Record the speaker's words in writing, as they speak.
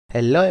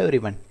Hello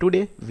everyone,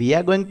 today we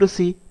are going to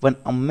see one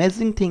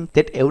amazing thing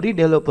that every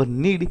developer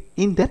need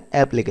in their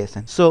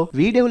application. So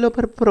we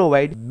developer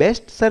provide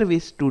best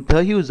service to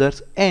the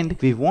users and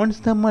we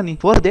want the money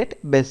for that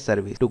best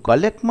service. To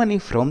collect money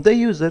from the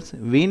users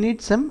we need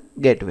some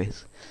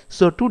gateways.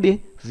 So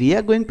today we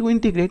are going to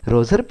integrate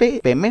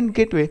RazorPay Payment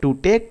Gateway to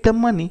take the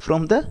money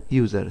from the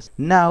users.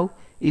 Now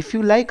if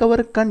you like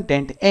our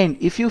content and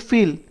if you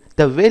feel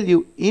the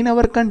value in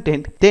our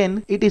content,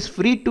 then it is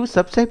free to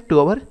subscribe to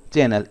our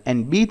channel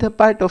and be the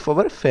part of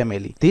our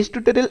family. This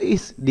tutorial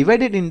is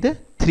divided in the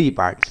 3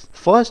 parts.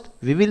 First,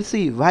 we will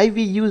see why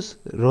we use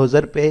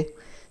RazorPay.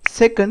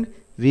 Second,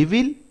 we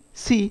will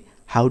see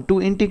how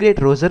to integrate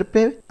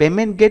RazorPay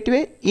Payment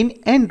Gateway in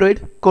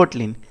Android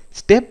Kotlin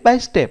step by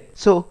step.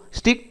 So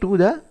stick to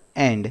the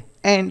end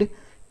and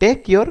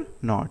take your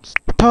notes.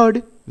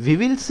 Third, we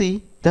will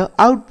see the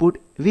output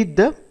with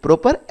the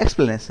proper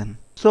explanation.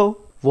 So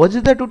watch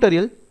the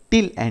tutorial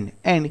till end,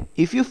 and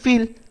if you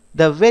feel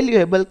the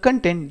valuable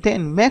content,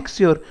 then make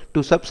sure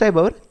to subscribe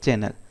our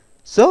channel.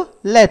 So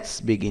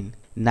let's begin.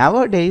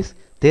 Nowadays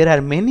there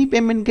are many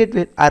payment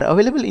gateways are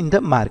available in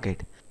the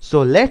market.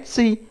 So let's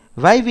see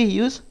why we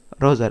use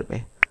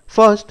RazorPay.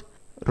 First,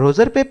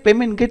 RazorPay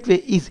Payment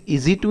Gateway is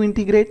easy to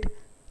integrate.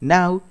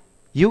 Now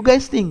you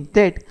guys think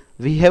that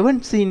we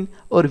haven't seen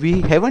or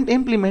we haven't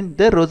implemented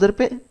the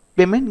RazorPay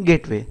Payment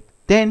Gateway.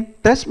 Then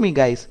trust me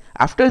guys,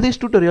 after this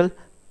tutorial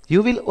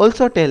you will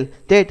also tell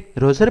that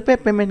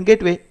RazorPay Payment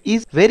Gateway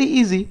is very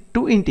easy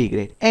to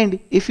integrate, and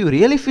if you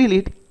really feel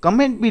it,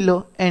 comment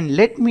below and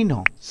let me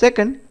know.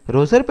 Second,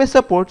 RazorPay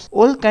supports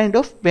all kind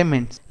of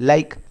payments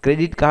like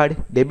credit card,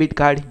 debit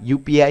card,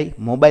 UPI,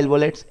 mobile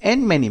wallets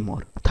and many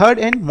more. Third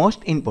and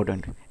most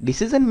important,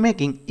 decision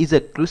making is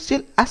a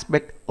crucial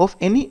aspect of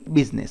any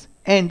business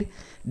and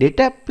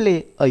data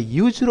play a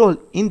huge role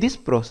in this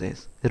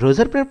process.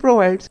 RazorPay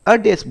provides a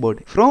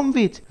dashboard from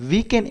which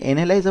we can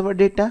analyze our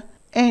data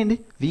and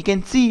we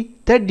can see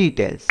the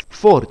details.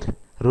 Fourth,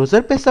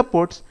 RazorPay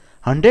supports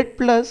 100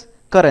 plus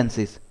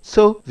currencies.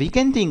 So we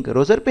can think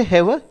RazorPay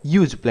have a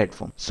huge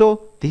platform.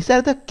 So these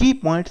are the key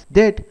points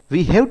that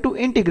we have to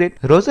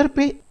integrate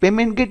RazorPay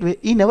Payment Gateway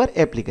in our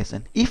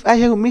application. If I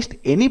have missed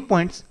any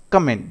points,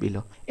 comment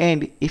below.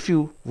 And if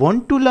you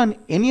want to learn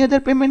any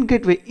other payment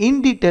gateway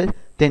in detail,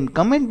 then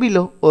comment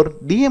below or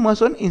DM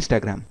us on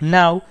Instagram.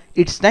 Now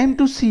it's time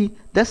to see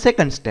the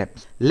second step.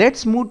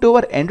 Let's move to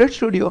our Android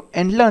Studio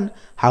and learn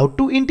how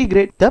to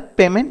integrate the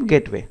payment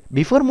gateway.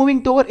 Before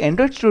moving to our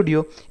Android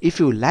Studio,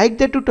 if you like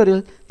the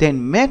tutorial,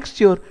 then make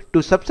sure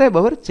to subscribe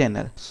our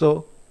channel.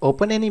 So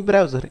open any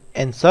browser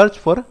and search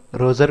for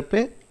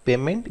RazorPay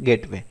Payment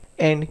Gateway,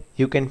 and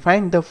you can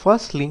find the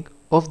first link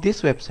of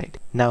this website.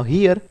 Now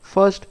here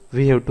first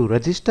we have to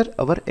register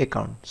our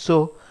account.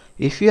 So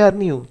if you are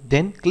new,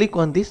 then click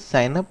on this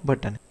sign up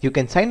button. You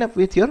can sign up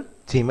with your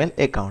Gmail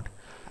account.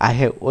 I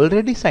have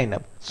already signed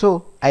up,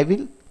 so I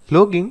will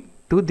log in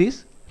to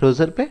this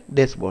RazorPay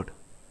dashboard.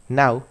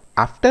 Now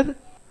after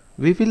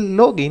we will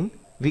log in,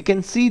 we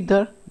can see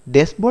the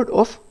dashboard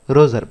of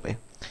RazorPay.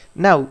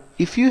 Now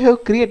if you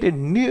have created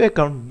new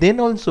account, then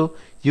also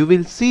you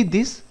will see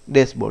this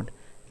dashboard.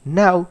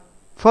 Now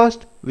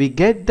first we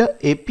get the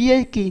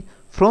API key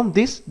from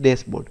this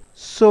dashboard.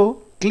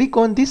 So click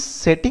on this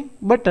setting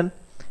button,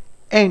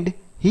 and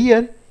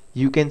here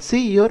you can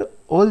see your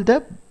all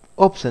the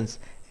options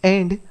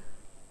and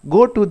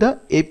go to the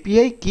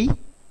API key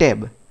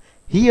tab.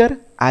 Here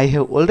I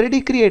have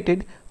already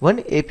created one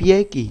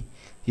API key.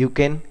 You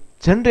can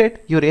generate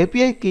your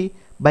API key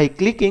by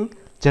clicking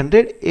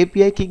generate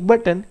API key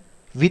button,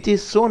 which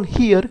is shown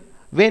here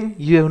when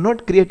you have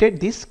not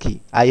created this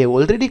key. I have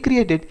already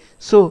created,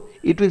 so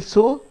it will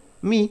show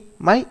me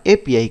my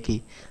API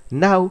key.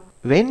 Now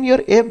when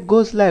your app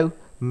goes live,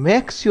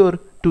 make sure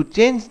to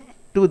change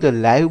to the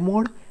live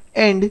mode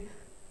and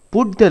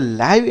put the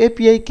live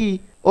API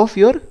key of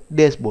your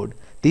dashboard.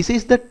 This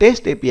is the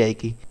test API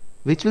key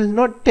which will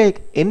not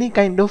take any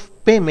kind of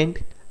payment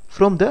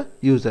from the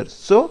users.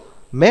 So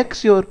make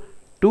sure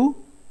to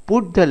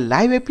put the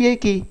live API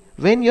key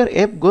when your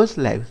app goes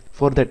live.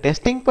 For the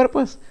testing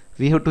purpose,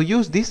 we have to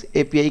use this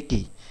API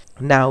key.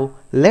 Now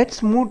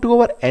let's move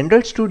to our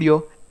Android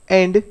Studio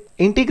and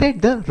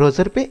integrate the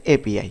RazorPay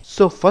API.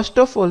 So first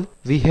of all,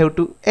 we have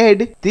to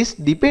add these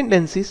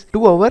dependencies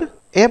to our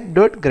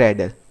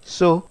app.gradle.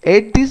 So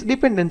add this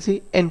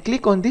dependency and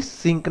click on this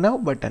sync now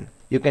button.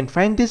 You can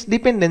find this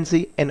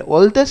dependency and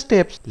all the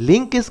steps.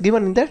 Link is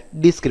given in the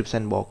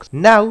description box.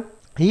 Now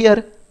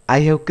here I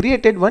have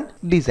created one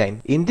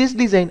design. In this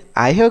design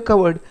I have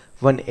covered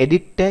one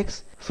edit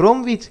text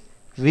from which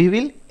we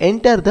will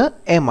enter the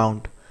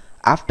amount.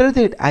 After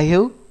that I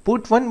have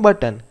put one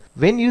button.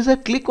 When user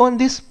click on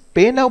this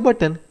pay now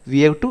button,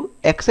 we have to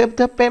accept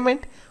the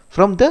payment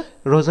from the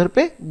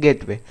RazorPay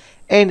gateway.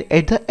 And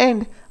at the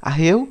end I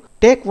have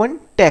take one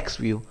text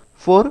view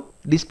for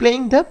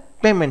displaying the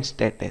payment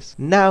status.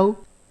 Now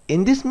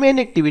in this main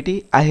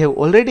activity I have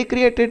already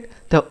created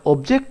the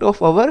object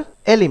of our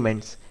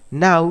elements.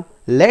 Now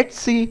let's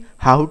see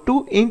how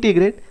to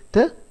integrate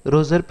the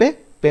RazorPay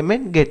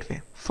Payment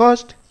Gateway.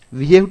 First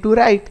we have to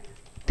write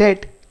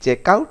that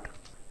checkout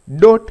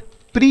dot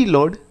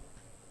preload,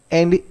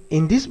 and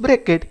in this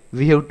bracket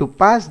we have to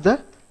pass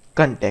the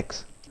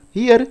context.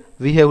 Here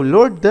we have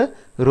load the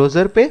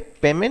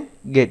RazorPay Payment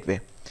Gateway.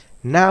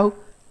 Now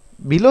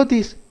below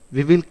this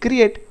we will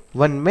create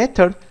one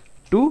method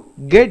to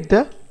get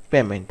the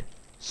payment.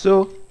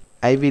 So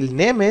I will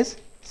name as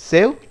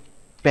save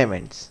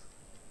payments,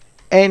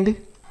 and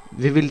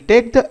we will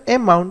take the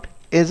amount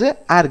as an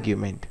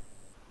argument,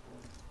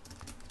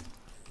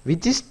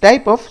 which is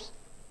type of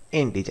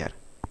integer.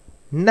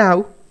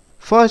 Now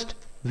first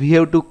we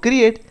have to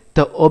create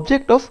the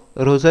object of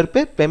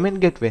RazorPay Payment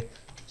Gateway.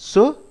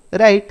 So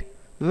write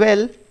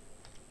well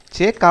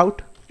checkout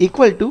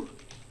equal to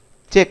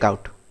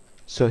checkout.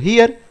 So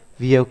here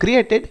we have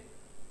created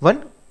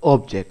one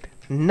object.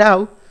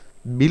 Now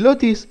below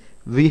this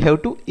we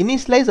have to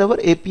initialize our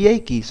API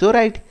key. So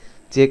write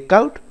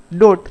checkout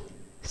dot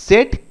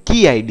set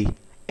key ID,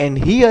 and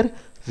here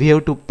we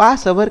have to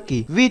pass our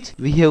key which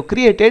we have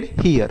created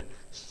here.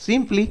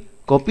 Simply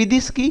copy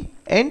this key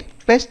and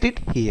paste it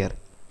here.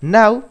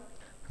 Now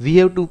we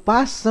have to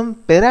pass some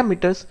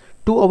parameters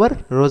to our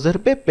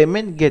RazorPay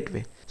Payment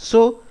Gateway.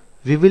 So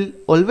we will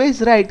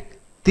always write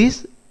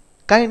this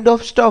kind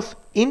of stuff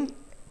in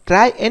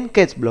try and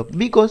catch block,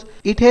 because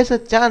it has a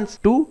chance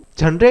to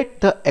generate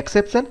the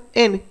exception,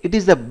 and it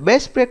is the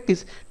best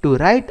practice to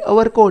write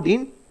our code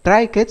in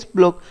try catch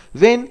block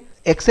when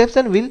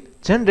exception will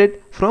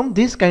generate from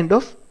this kind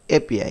of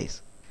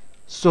APIs.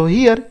 So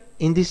here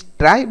in this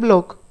try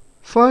block,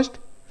 first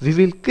we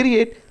will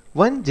create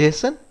one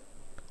JSON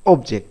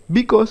object,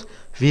 because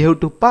we have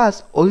to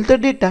pass all the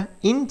data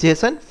in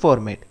JSON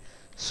format.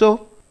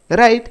 So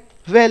write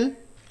well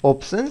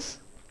options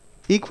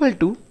equal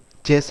to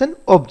JSON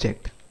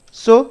object.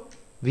 So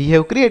we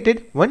have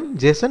created one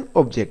JSON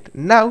object.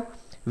 Now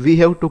we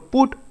have to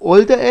put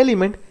all the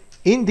element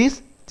in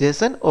this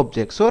JSON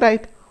object. So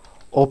write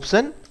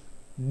option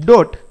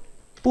dot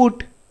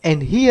put,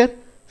 and here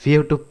we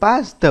have to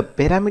pass the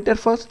parameter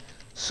first.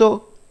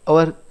 So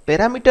our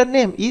parameter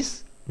name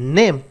is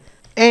name,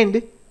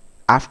 and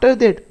after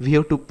that we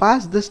have to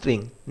pass the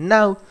string.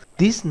 Now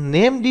this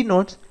name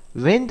denotes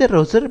when the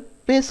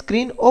RazorPay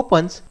screen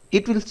opens,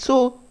 it will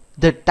show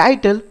the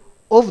title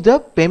of the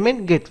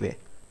payment gateway.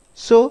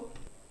 So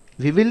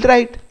we will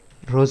write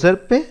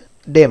RazorPay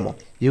demo.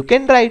 You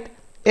can write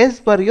as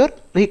per your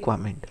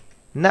requirement.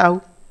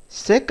 Now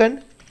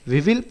second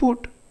we will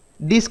put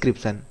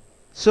description.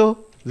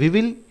 So we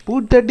will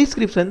put the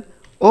description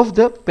of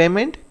the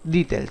payment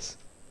details,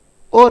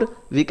 or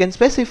we can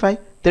specify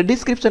the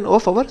description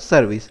of our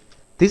service.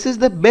 This is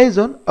the based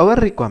on our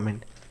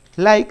requirement.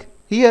 Like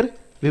here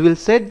we will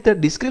set the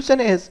description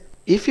as,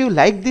 if you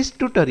like this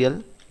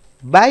tutorial,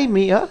 buy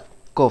me a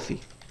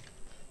coffee.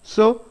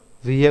 So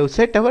we have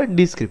set our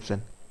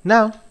description.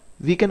 Now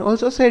we can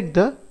also set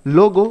the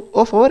logo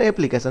of our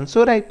application.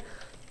 So write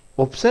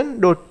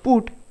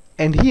option.put,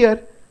 and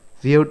here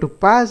we have to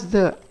pass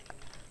the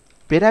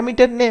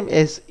parameter name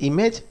as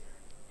image,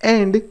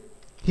 and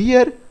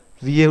here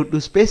we have to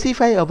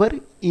specify our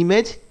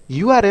image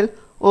URL,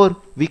 or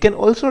we can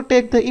also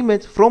take the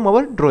image from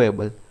our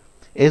drawable.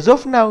 As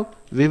of now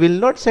we will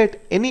not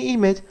set any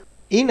image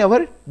in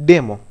our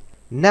demo.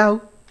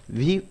 Now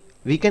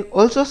we can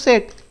also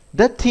set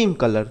the theme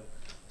color.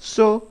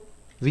 So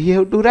we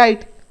have to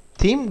write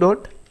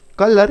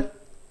theme.color,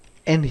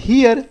 and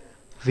here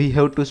we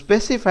have to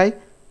specify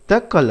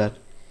the color.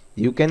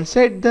 You can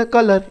set the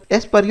color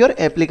as per your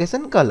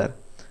application color.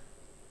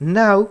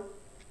 Now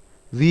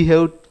we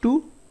have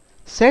to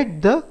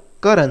set the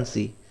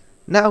currency.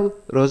 Now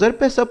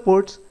RazorPay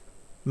supports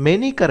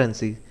many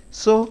currencies,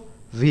 so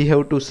we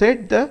have to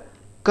set the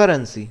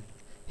currency.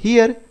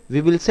 Here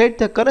we will set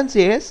the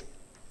currency as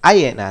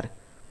INR,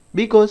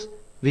 because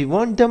we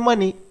want the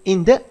money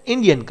in the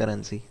Indian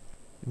currency.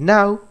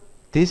 Now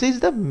this is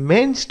the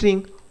main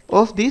string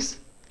of this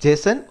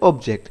JSON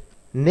object,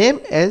 name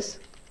as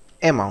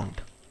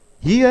amount.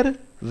 Here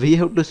we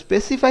have to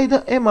specify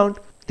the amount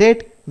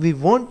that we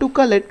want to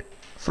collect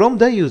from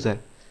the user.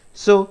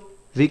 So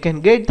we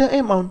can get the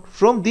amount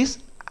from this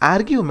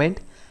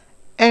argument,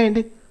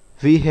 and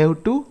we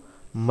have to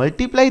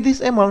multiply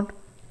this amount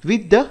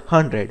with the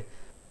 100,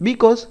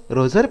 because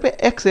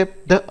RazorPay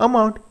accepts the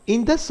amount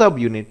in the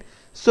subunit.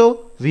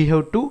 So we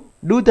have to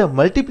do the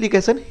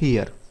multiplication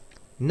here.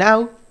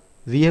 Now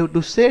we have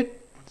to set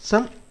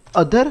some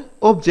other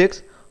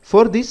objects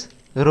for this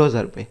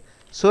RazorPay.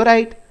 So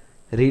write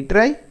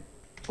retry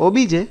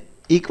obj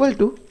equal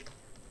to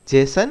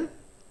JSON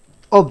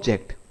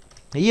object.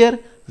 Here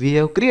we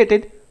have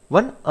created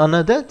one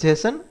another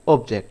JSON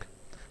object.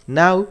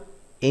 Now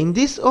in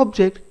this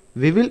object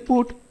we will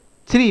put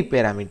three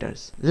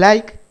parameters,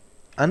 like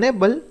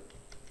enable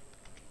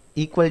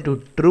equal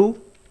to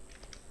true,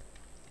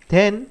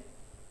 then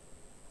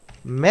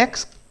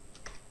max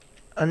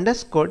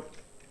underscore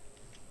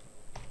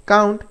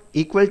count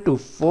equal to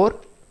 4,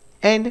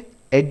 and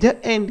at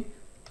the end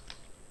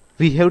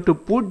we have to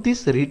put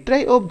this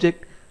retry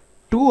object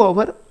to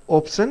our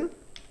option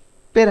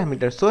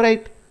parameter. So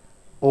write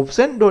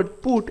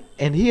option.put,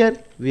 and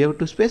here we have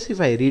to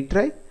specify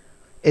retry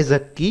as a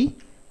key,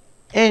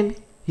 and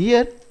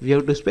here we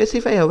have to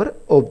specify our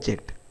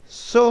object.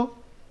 So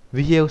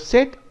we have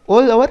set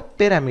all our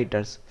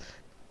parameters.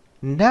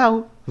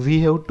 Now we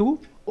have to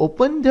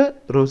open the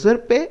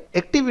RazorPay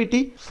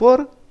activity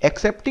for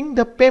accepting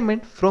the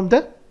payment from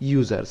the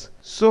users.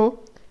 So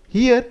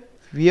here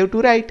we have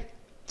to write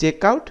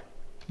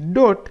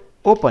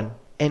checkout.open,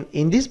 and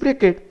in this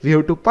bracket we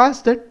have to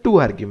pass the two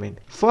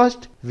arguments.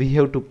 First we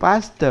have to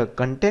pass the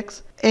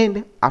context,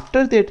 and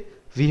after that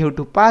we have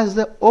to pass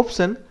the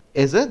option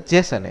as a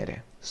JSON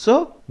array.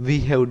 So we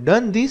have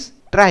done this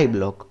try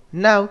block.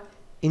 Now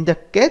in the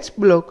catch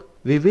block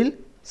we will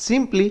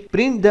simply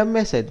print the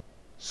message.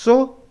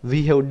 So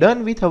we have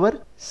done with our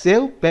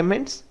save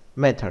payments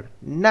method.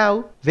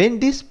 Now when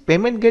this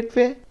payment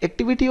gateway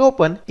activity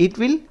open, it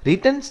will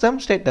return some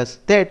status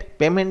that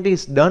payment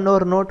is done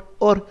or not,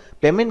 or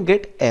payment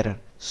get error.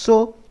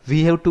 So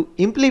we have to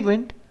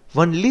implement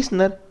one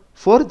listener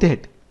for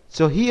that.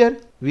 So here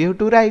we have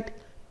to write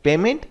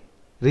payment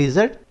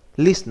result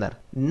listener.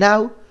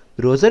 Now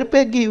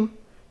RazorPay give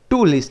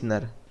two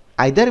listener.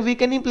 Either we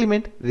can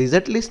implement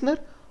result listener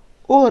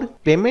or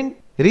payment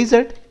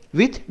result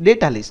with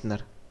data listener.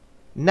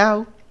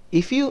 Now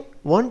if you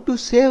want to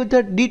save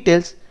the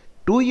details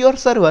to your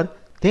server,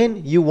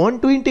 then you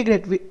want to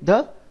integrate with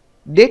the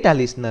data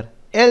listener,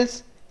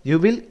 else you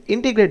will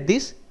integrate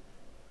this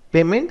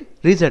payment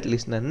result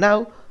listener.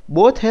 Now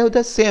both have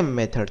the same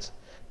methods,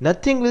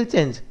 nothing will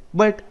change,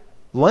 but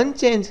one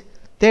change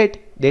that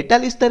data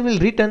listener will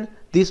return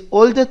these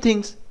all the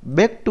things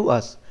back to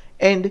us,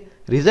 and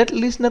result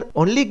listener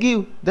only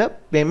give the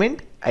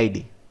payment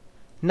ID.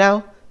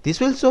 Now this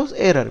will show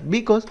error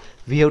because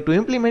we have to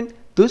implement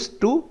those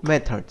two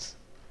methods.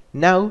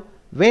 Now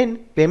when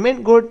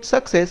payment got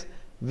success,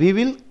 we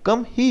will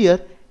come here,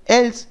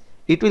 else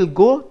it will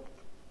go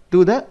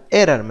to the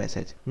error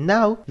message.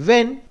 Now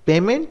when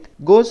payment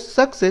goes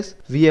success,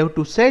 we have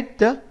to set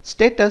the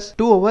status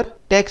to our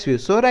text view.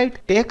 So write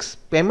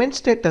text payment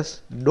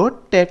status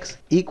dot text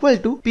equal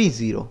to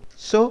P0.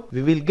 So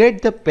we will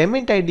get the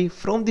payment ID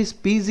from this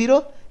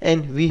P0,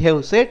 and we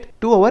have set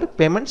to our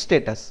payment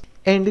status,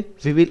 and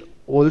we will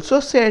also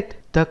set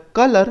the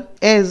color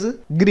as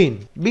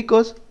green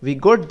because we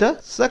got the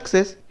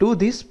success to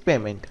this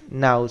payment.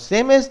 Now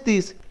same as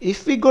this,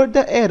 if we got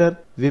the error,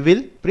 we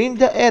will print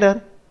the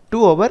error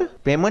to our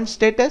payment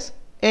status,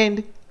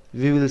 and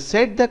we will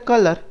set the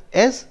color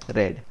as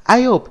red.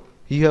 I hope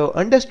you have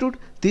understood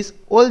this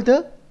all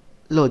the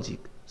logic.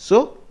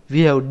 So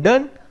we have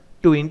done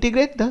to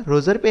integrate the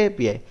RazorPay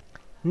API.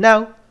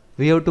 Now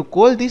we have to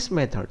call this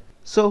method.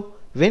 So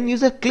when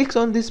user clicks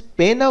on this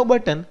pay now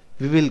button,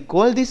 we will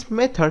call this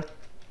method,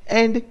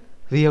 and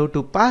we have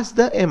to pass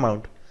the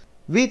amount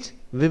which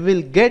we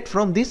will get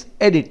from this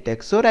edit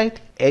text. So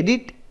write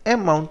edit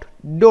amount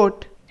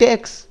dot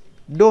text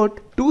dot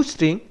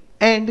toString,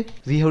 and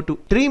we have to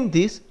trim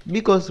this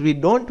because we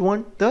don't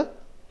want the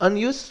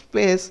unused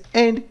space,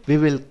 and we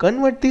will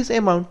convert this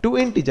amount to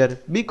integer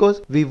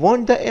because we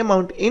want the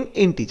amount in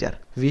integer.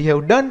 We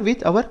have done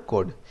with our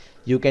code.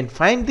 You can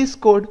find this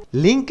code,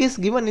 link is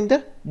given in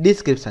the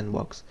description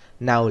box.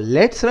 Now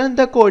let's run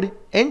the code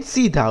and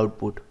see the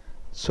output.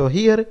 So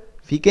here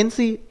we can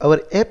see our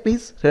app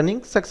is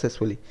running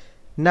successfully.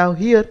 Now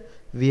here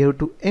we have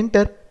to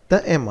enter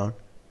the amount.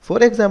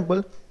 For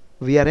example,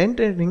 we are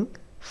entering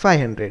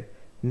 500.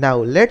 Now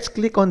let's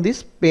click on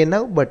this pay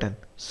now button.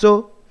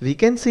 So we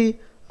can see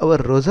our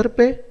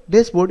RazorPay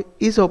dashboard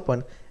is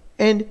open,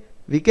 and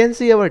we can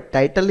see our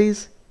title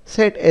is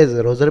set as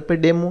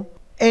RazorPay demo,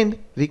 and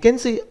we can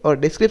see our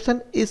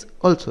description is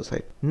also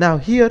set. Now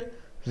here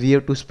we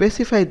have to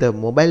specify the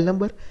mobile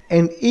number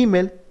and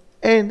email,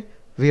 and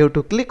we have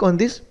to click on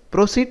this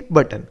proceed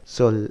button.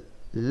 So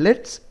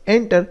let's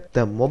enter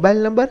the mobile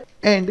number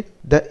and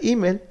the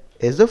email.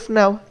 As of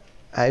now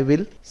I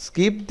will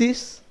skip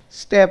these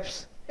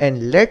steps,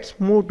 and let's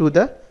move to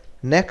the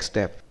next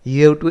step.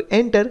 You have to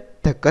enter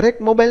the correct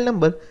mobile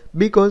number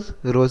because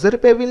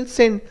RazorPay will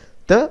send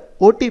the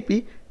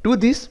OTP to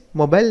this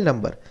mobile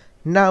number.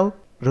 Now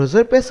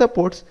RazorPay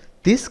supports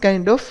this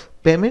kind of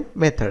payment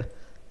method.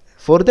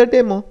 For the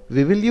demo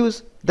we will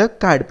use the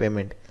card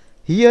payment.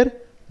 Here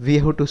we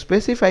have to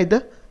specify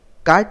the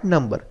card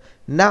number.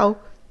 Now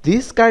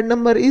this card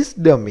number is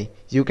dummy.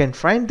 You can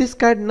find this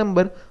card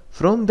number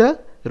from the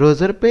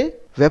RazorPay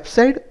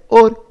website,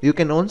 or you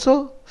can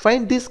also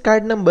find this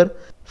card number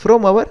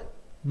from our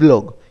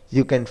blog.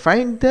 You can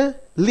find the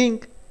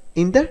link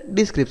in the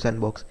description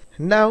box.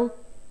 Now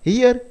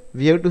here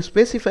we have to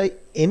specify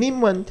any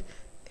month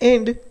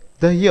and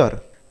the year.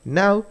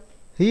 Now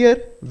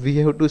here we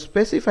have to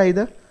specify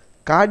the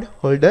card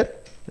holder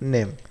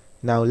name.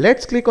 Now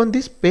let's click on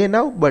this pay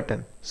now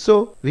button.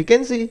 So we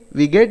can see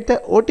we get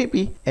the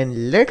OTP,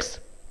 and let's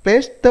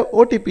paste the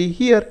OTP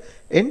here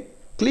and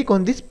click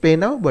on this Pay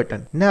Now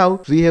button. Now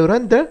we have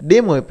run the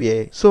demo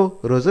API. So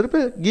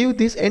RazorPay give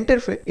this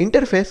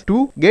interface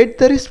to get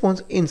the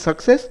response in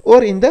success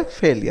or in the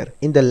failure.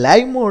 In the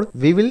live mode,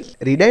 we will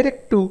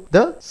redirect to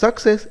the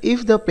success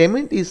if the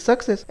payment is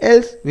success,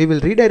 else we will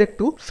redirect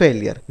to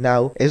failure.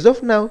 Now as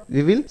of now,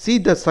 we will see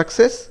the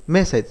success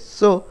message.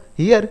 So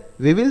here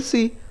we will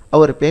see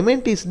our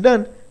payment is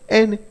done,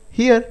 and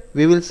here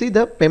we will see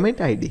the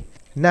payment ID.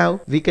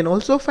 Now we can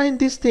also find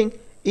this thing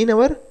in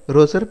our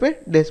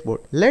RazorPay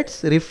dashboard.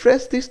 Let's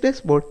refresh this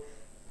dashboard,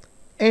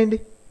 and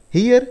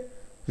here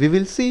we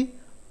will see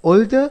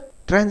all the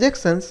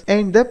transactions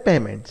and the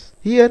payments.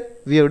 Here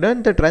we have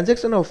done the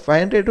transaction of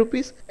 500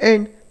 rupees,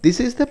 and this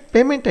is the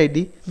payment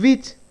ID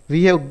which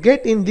we have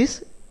get in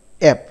this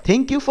app.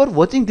 Thank you for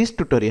watching this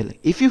tutorial.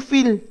 If you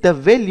feel the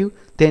value,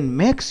 then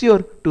make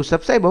sure to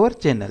subscribe our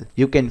channel.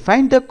 You can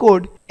find the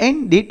code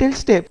and detailed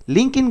step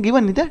link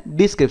given in the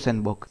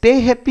description box. Stay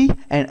happy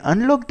and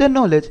unlock the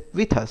knowledge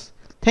with us.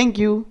 Thank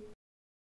you.